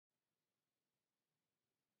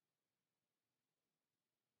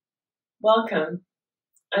Welcome.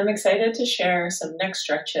 I'm excited to share some neck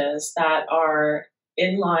stretches that are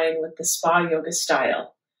in line with the spa yoga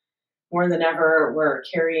style. More than ever, we're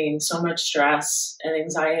carrying so much stress and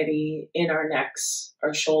anxiety in our necks,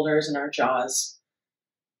 our shoulders, and our jaws.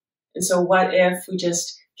 And so what if we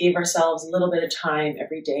just gave ourselves a little bit of time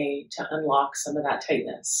every day to unlock some of that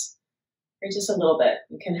tightness? Or just a little bit.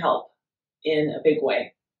 It can help in a big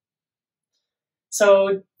way.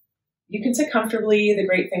 So you can sit comfortably. The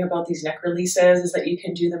great thing about these neck releases is that you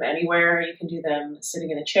can do them anywhere. You can do them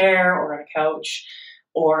sitting in a chair or on a couch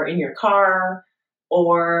or in your car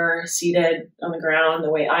or seated on the ground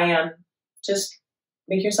the way I am. Just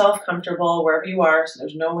make yourself comfortable wherever you are so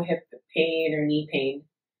there's no hip pain or knee pain.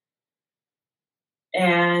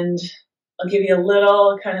 And I'll give you a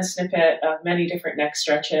little kind of snippet of many different neck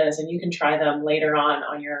stretches, and you can try them later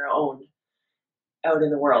on your own out in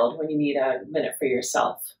the world when you need a minute for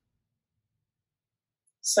yourself.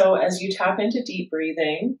 So as you tap into deep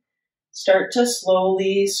breathing, start to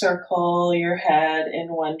slowly circle your head in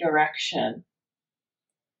one direction.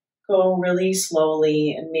 Go really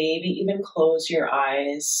slowly and maybe even close your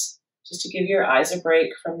eyes just to give your eyes a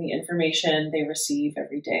break from the information they receive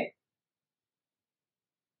every day.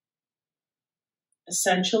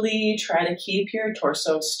 Essentially, try to keep your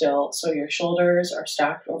torso still so your shoulders are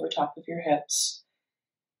stacked over top of your hips.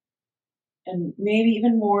 And maybe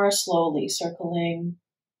even more slowly circling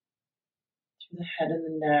the head and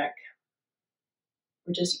the neck.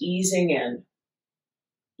 We're just easing in.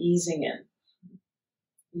 You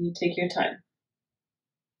take your time.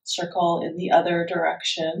 Circle in the other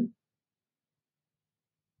direction.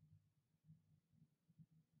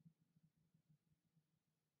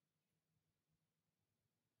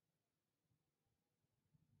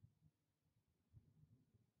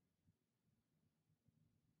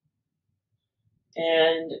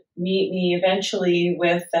 And meet me eventually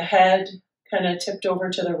with the head kind of tipped over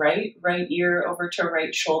to the right ear over to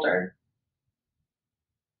right shoulder.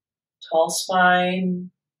 Tall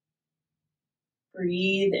spine.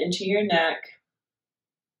 Breathe into your neck.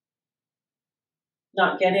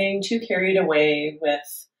 Not getting too carried away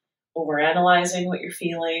with overanalyzing what you're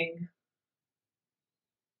feeling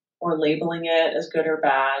or labeling it as good or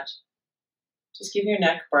bad. Just give your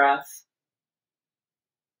neck breath.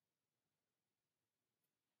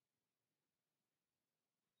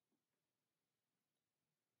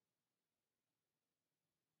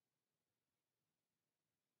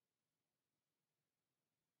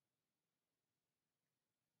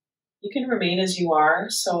 You can remain as you are,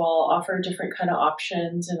 so I'll offer different kind of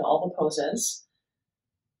options in all the poses.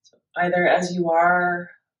 So either as you are,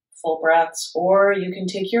 full breaths, or you can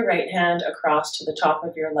take your right hand across to the top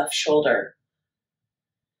of your left shoulder.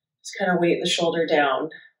 Just kind of weight the shoulder down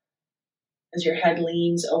as your head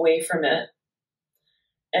leans away from it.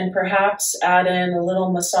 And perhaps add in a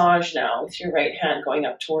little massage now with your right hand going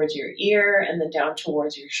up towards your ear and then down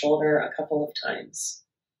towards your shoulder a couple of times.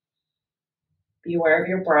 Be aware of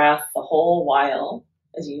your breath the whole while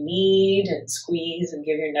as you knead and squeeze and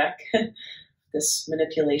give your neck this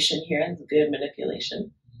manipulation here, it's good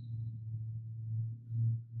manipulation.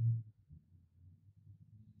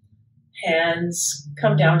 Hands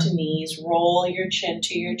come down to knees, roll your chin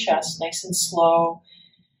to your chest nice and slow.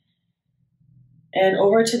 And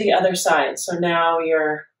over to the other side. So now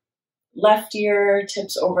your left ear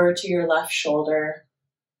tips over to your left shoulder.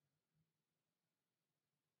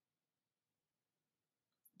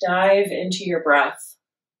 Dive into your breath.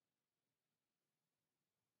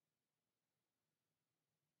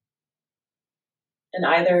 And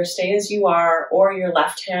either stay as you are, or your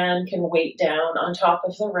left hand can weight down on top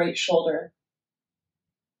of the right shoulder.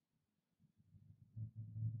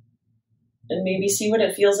 And maybe see what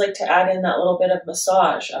it feels like to add in that little bit of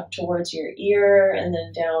massage up towards your ear and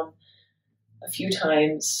then down a few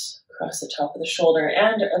times across the top of the shoulder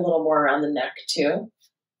and a little more around the neck too.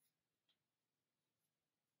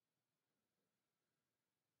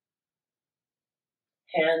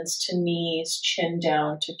 Hands to knees, chin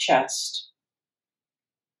down to chest.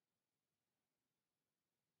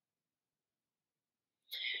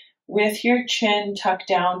 With your chin tucked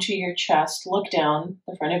down to your chest, look down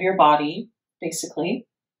the front of your body, basically,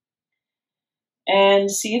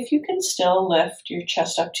 and see if you can still lift your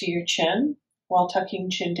chest up to your chin while tucking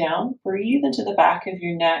chin down. Breathe into the back of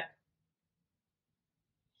your neck.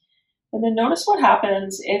 And then notice what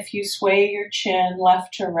happens if you sway your chin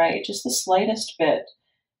left to right, just the slightest bit.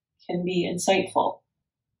 Can be insightful.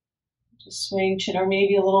 Just swaying chin, or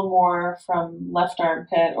maybe a little more from left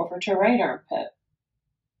armpit over to right armpit.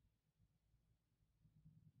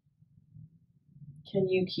 Can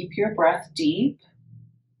you keep your breath deep?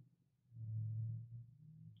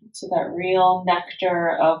 So that real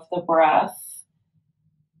nectar of the breath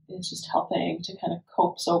is just helping to kind of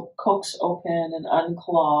coax open and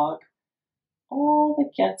unclog all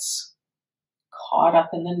that gets caught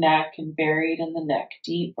up in the neck and buried in the neck.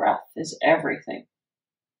 Deep breath is everything.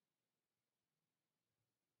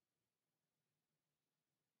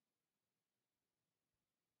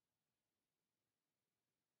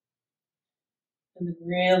 And then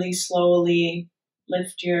really slowly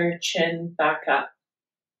lift your chin back up.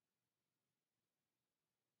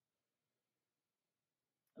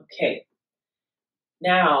 Okay.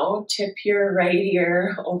 Now tip your right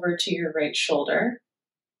ear over to your right shoulder.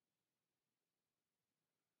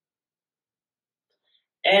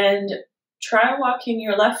 And try walking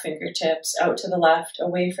your left fingertips out to the left,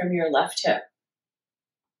 away from your left hip.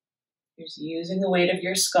 You're just using the weight of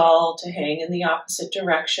your skull to hang in the opposite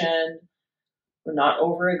direction. We're not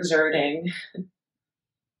overexerting.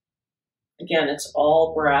 Again, it's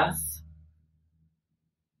all breath.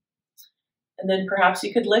 And then perhaps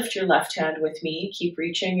you could lift your left hand with me. Keep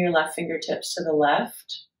reaching your left fingertips to the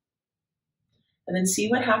left. And then see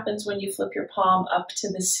what happens when you flip your palm up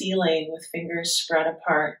to the ceiling with fingers spread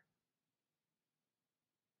apart.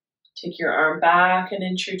 Take your arm back an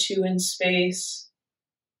inch or two in space.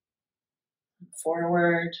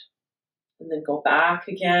 Forward. And then go back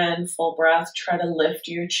again. Full breath. Try to lift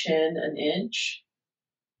your chin an inch.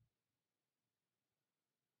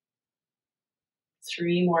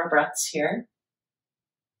 3 more breaths here.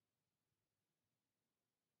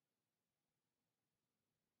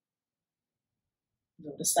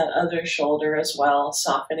 Notice that other shoulder as well,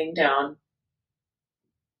 softening down.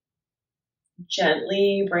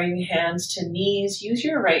 Gently bring hands to knees. Use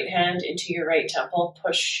your right hand into your right temple.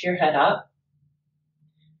 Push your head up.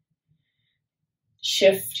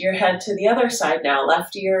 Shift your head to the other side now.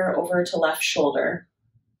 Left ear over to left shoulder.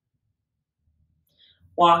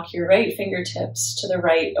 Walk your right fingertips to the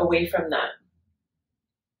right, away from that.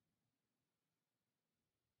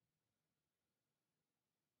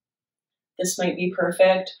 This might be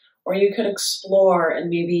perfect, or you could explore and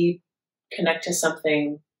maybe connect to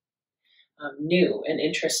something new and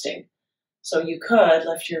interesting. So you could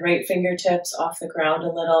lift your right fingertips off the ground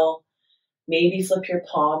a little, maybe flip your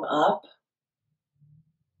palm up.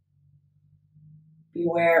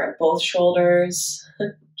 Beware of both shoulders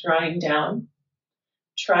drawing down.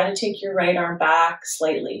 Try to take your right arm back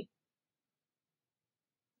slightly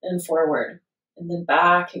and forward, and then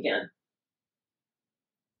back again.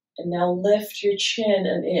 And now lift your chin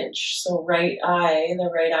an inch. So the right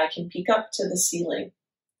eye can peek up to the ceiling.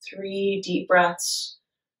 3 deep breaths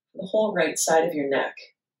for the whole right side of your neck.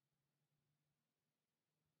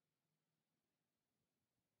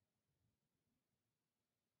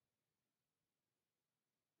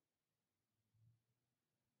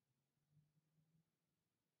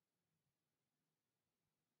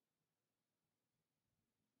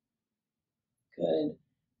 Good.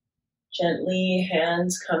 Gently,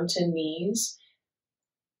 hands come to knees.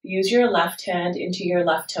 Use your left hand into your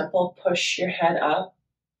left temple. Push your head up.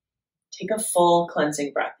 Take a full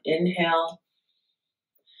cleansing breath. Inhale.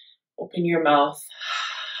 Open your mouth.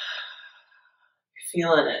 You're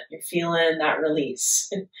feeling it. You're feeling that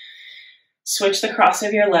release. Switch the cross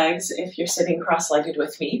of your legs if you're sitting cross-legged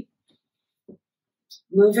with me.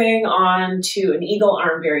 Moving on to an eagle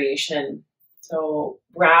arm variation. So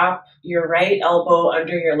wrap your right elbow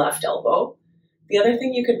under your left elbow. The other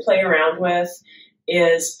thing you could play around with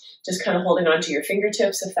is just kind of holding onto your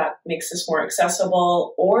fingertips if that makes this more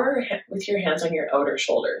accessible, or with your hands on your outer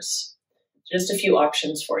shoulders. Just a few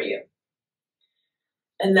options for you.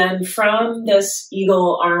 And then from this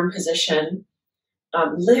eagle arm position,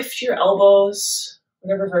 lift your elbows,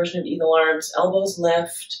 whatever version of eagle arms, elbows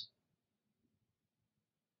lift.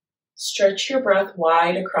 Stretch your breath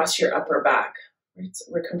wide across your upper back.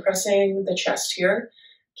 We're compressing the chest here.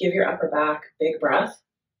 Give your upper back a big breath.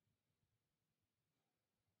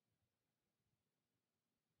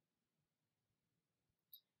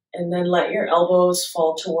 And then let your elbows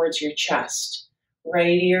fall towards your chest.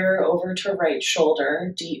 Right ear over to right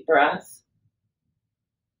shoulder. Deep breath.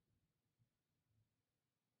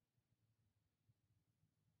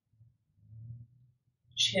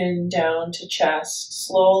 Chin down to chest.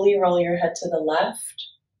 Slowly roll your head to the left.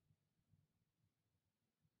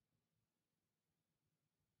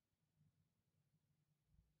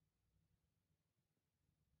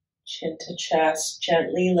 Chin to chest.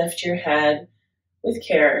 Gently lift your head with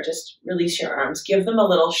care. Just release your arms. Give them a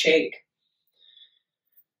little shake.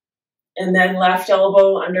 And then left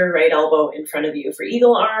elbow under right elbow in front of you for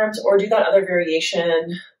eagle arms, or do that other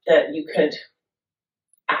variation that you could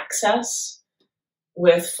access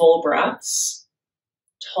with full breaths.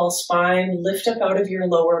 Tall spine, lift up out of your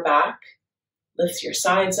lower back, lift your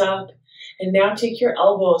sides up, and now take your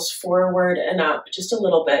elbows forward and up. Just a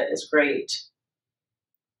little bit is great.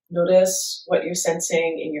 Notice what you're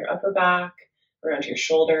sensing in your upper back, around your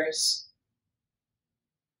shoulders.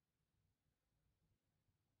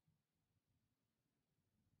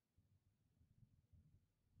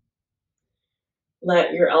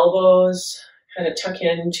 Let your elbows kind of tuck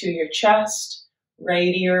into your chest,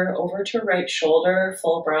 right ear over to right shoulder,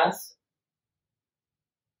 full breath.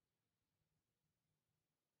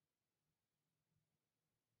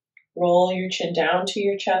 Roll your chin down to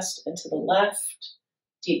your chest and to the left.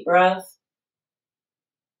 Deep breath.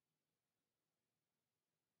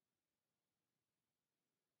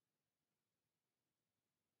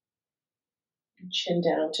 Chin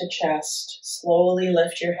down to chest. Slowly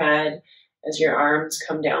lift your head as your arms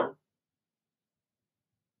come down.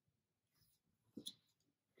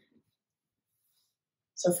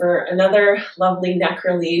 So for another lovely neck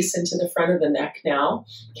release into the front of the neck now,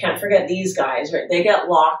 can't forget these guys, right? They get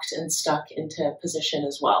locked and stuck into position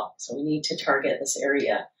as well. So we need to target this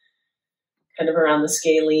area, kind of around the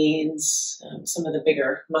scalenes, some of the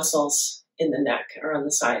bigger muscles in the neck are on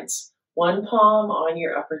the sides. One palm on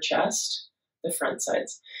your upper chest, the front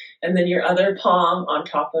sides, and then your other palm on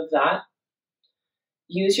top of that.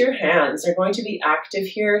 Use your hands. They're going to be active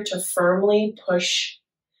here to firmly push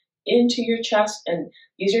into your chest, and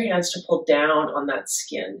use your hands to pull down on that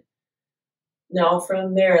skin. Now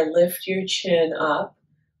from there, lift your chin up.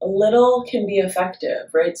 A little can be effective,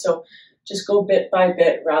 right? So just go bit by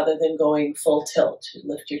bit rather than going full tilt.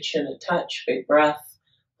 Lift your chin a touch, big breath,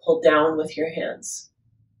 pull down with your hands.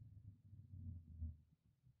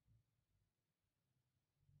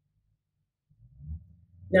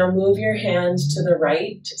 Now move your hands to the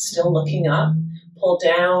right, still looking up. Pull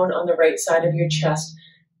down on the right side of your chest.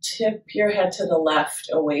 Tip your head to the left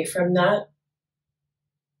away from that.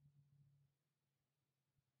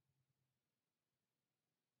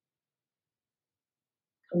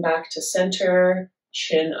 Come back to center,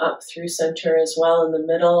 chin up through center as well in the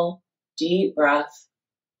middle. Deep breath.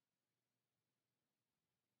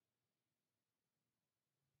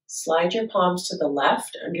 Slide your palms to the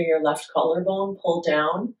left under your left collarbone, pull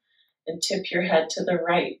down, and tip your head to the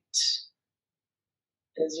right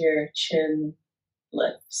as your chin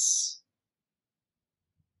lifts.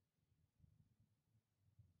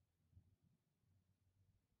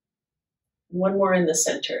 One more in the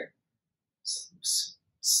center.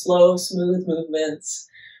 Slow, smooth movements.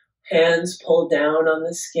 Hands pull down on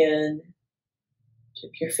the skin.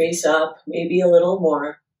 Tip your face up, maybe a little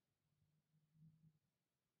more.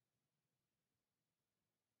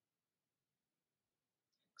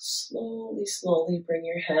 Slowly, slowly bring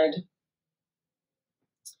your head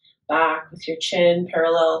back with your chin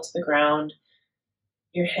parallel to the ground,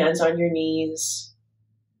 your hands on your knees.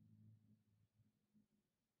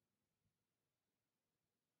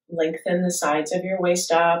 Lengthen the sides of your waist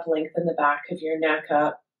up, lengthen the back of your neck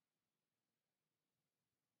up.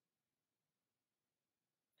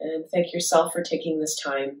 And thank yourself for taking this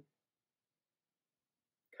time.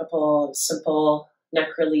 A couple of simple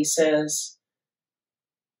neck releases.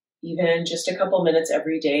 Even just a couple minutes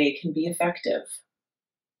every day can be effective.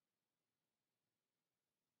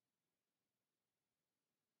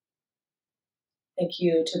 Thank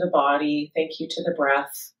you to the body. Thank you to the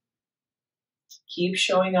breath. Keep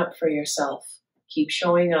showing up for yourself. Keep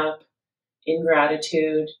showing up in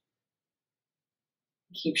gratitude.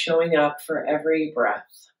 Keep showing up for every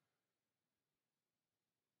breath.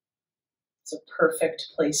 It's a perfect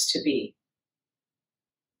place to be.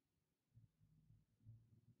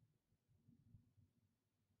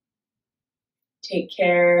 Take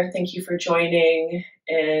care. Thank you for joining,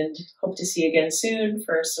 and hope to see you again soon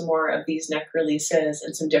for some more of these neck releases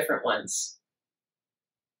and some different ones.